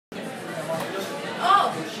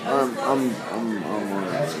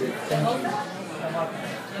That's good. Thank you.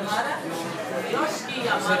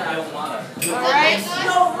 Alright.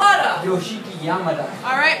 Yoshiki Yamada.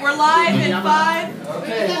 Alright, we're live in 5,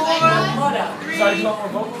 Okay. 4, 3,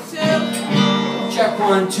 2. Check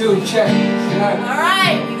 1, 2, check.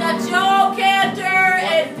 Alright, we got Joe Cantor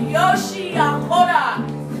and Yoshi Yamada.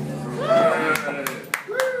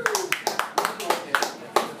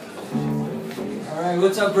 Alright,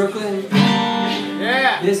 what's up, Brooklyn?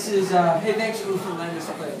 Yeah. This is, hey, thanks for letting us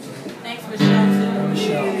play. Thanks, Michelle, too.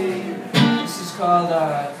 Michelle. This is called,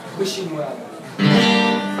 Wishing Well.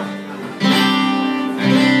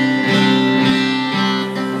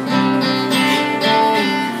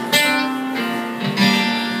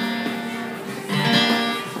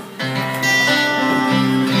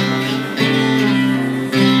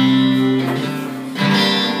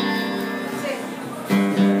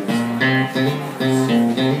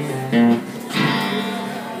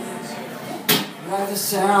 The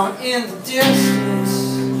sound in the distance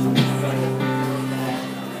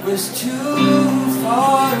was too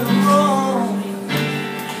far to roam.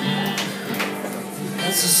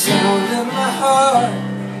 That's the sound of my heart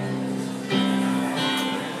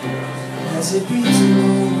as it beats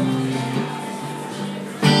alone.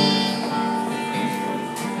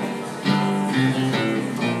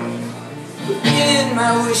 But in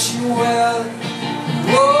my wishing well,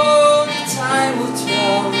 only time will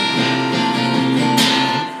tell.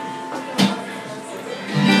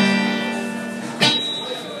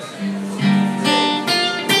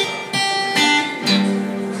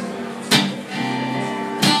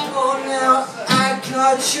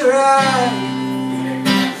 Caught your eye,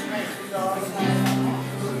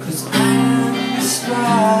 'cause I'm the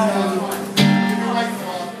spy.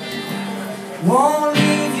 Won't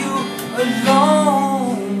leave you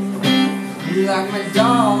alone, like my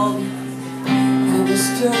dog and a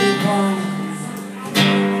sturdy bone.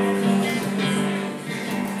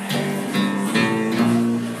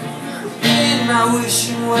 In my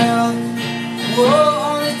wishing well,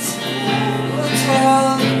 only time will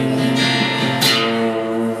tell.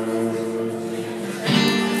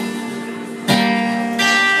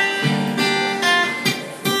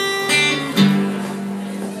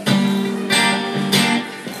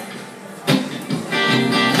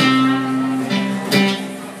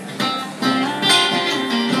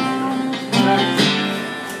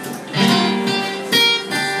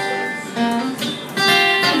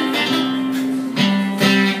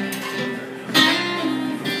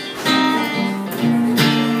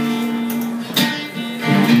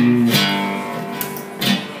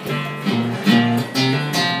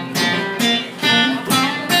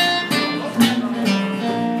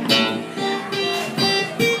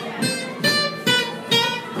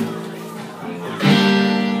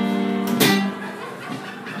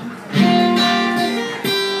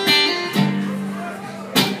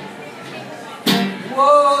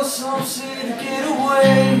 Some say to get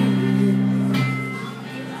away,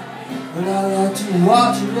 but I like to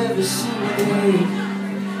watch it every single day.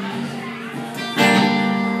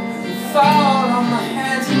 And fall on my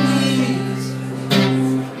hands and knees.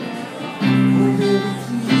 Oh baby,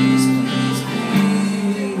 please, please,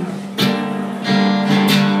 please.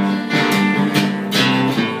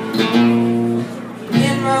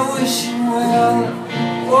 In my wishing well,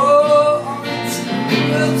 only time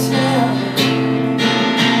will tell.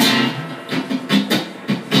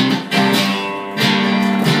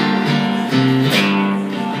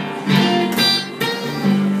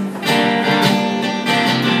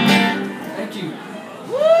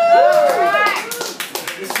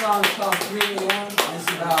 This song is called 3 a.m. It's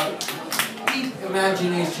about deep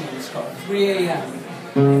imagination. It's called 3 a.m.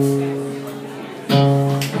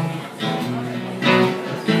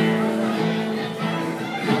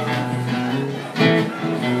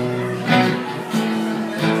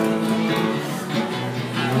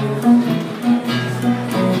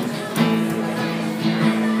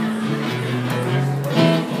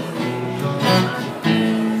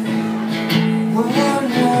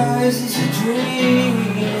 Is this a dream?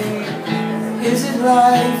 Is it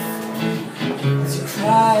life? As it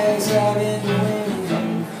cries out in the wind,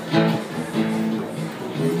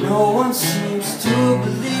 and no one seems to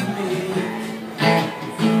believe me.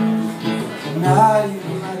 Not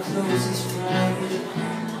even my closest friend.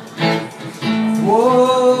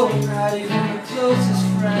 Whoa, not even my closest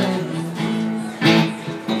friend.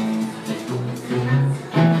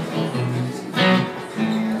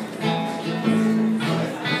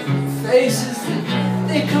 Faces,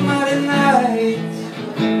 they come out at night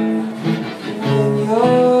when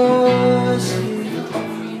you're asleep,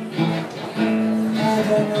 and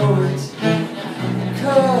I know it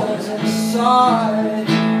 'cause inside.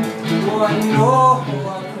 Oh, I know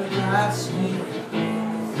I could not speak.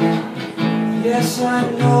 Yes, I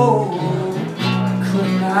know I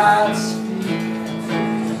could not speak.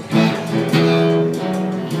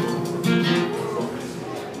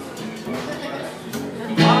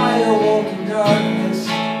 I awoke in darkness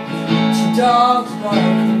to dogs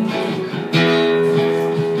barking.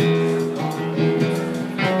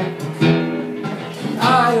 I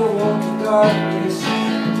awoke in darkness,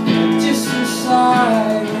 distant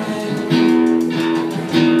siren.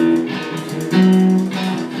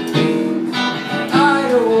 I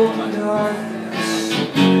awoke in darkness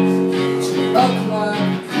to a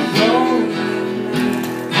cloud lonely man.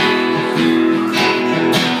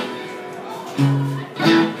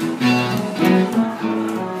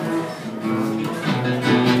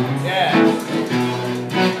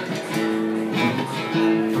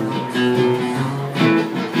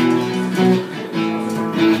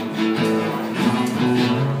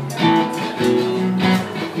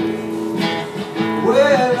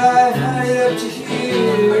 Well, I've had it up to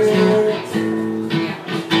here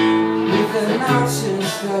with the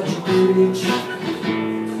nonsense that you preach,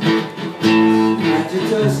 and it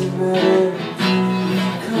doesn't matter,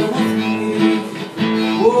 come with me.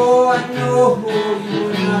 Oh, I know you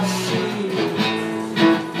will not see.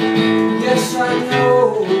 Yes, I know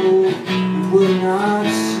you will not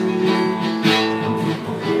see.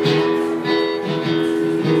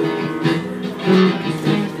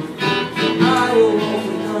 I awoke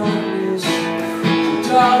in darkness,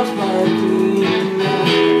 dogs barking.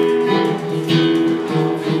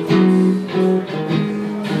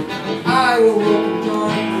 I awoke in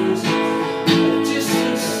darkness, just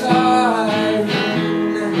inside.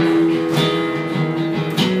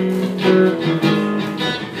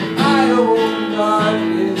 I awoke in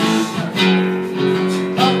darkness, to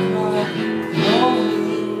a cloud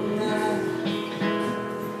lonely night.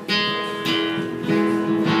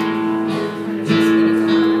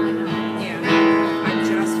 I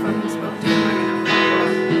just fucking spoke to him.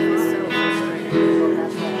 He's so frustrated.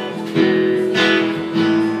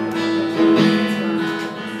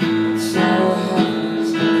 So happens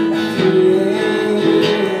at 3 a.m.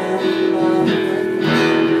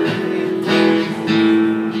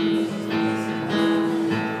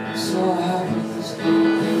 So happens at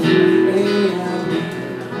 3 a.m.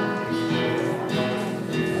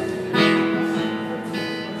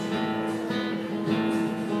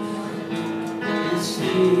 It's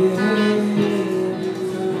 3 a.m.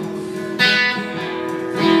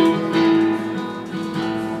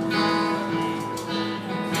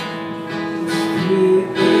 It's 3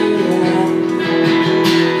 a.m.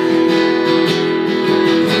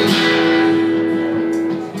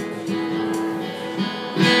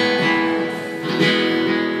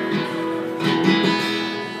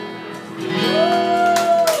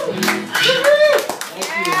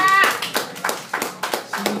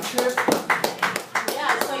 So you trip?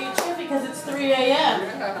 Yeah, so you trip because it's 3 a.m.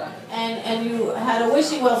 And you had a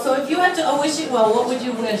wishing well. So if you had a wishing well, what would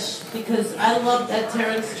you wish? Because I love that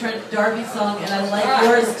Terrence Trent D'Arby song, and I like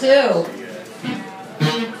yours too.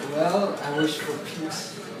 Well, I wish for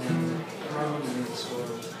peace and harmony in this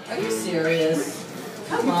world. Are you serious?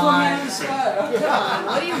 Come You put me on. on the spot. Okay. Come on.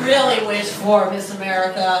 What do you really wish for, Miss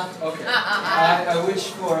America? Okay. I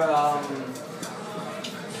wish for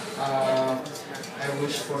I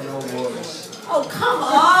wish for no wars. Oh, come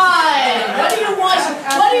on! What do you wish?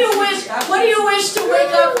 What do you wish? What do you wish to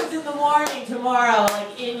wake up with in the morning tomorrow,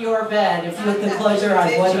 like in your bed? If you could close your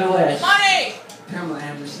eyes, what do you wish? Money. Pamela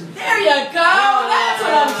Anderson. There you go. That's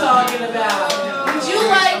what I'm talking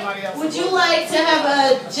about. Would you like to have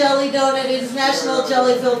a jelly donut? It's National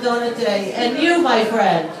Jelly-Filled Donut Day. And you, my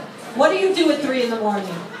friend, what do you do at 3 in the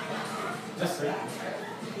morning?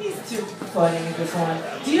 He's too funny, this one.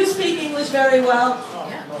 Do you speak English very well?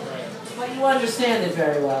 Yeah. But you understand it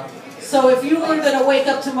very well. So if you were going to wake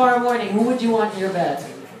up tomorrow morning, who would you want in your bed?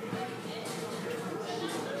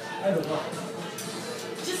 I don't know.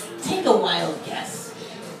 Just take a wild guess.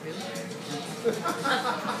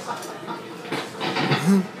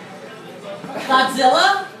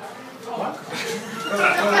 Godzilla?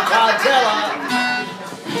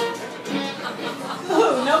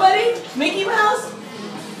 Who? Nobody? Mickey Mouse?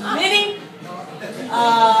 Minnie?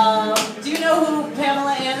 Do you know who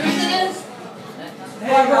Pamela Anderson is?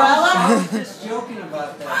 Barbarella? I was just joking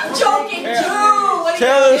about that. I'm joking too! What are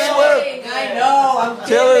Taylor you Swift. doing? I know, I'm kidding.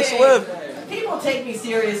 Taylor Swift. People take me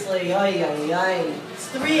seriously. Ay, ay, ay. It's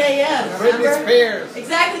 3 a.m. Britney remember? Spears.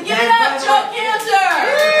 Exactly. Give it up, Joe Cantor!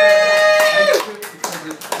 I do it because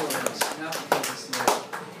of chords, not because it's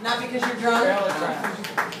late. Not because you're drunk?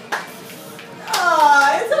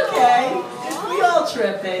 Oh, it's okay.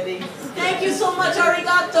 trip, baby. Thank you so much,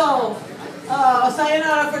 arigato.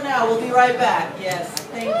 Sayonara for now. We'll be right back. Yes,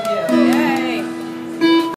 thank you.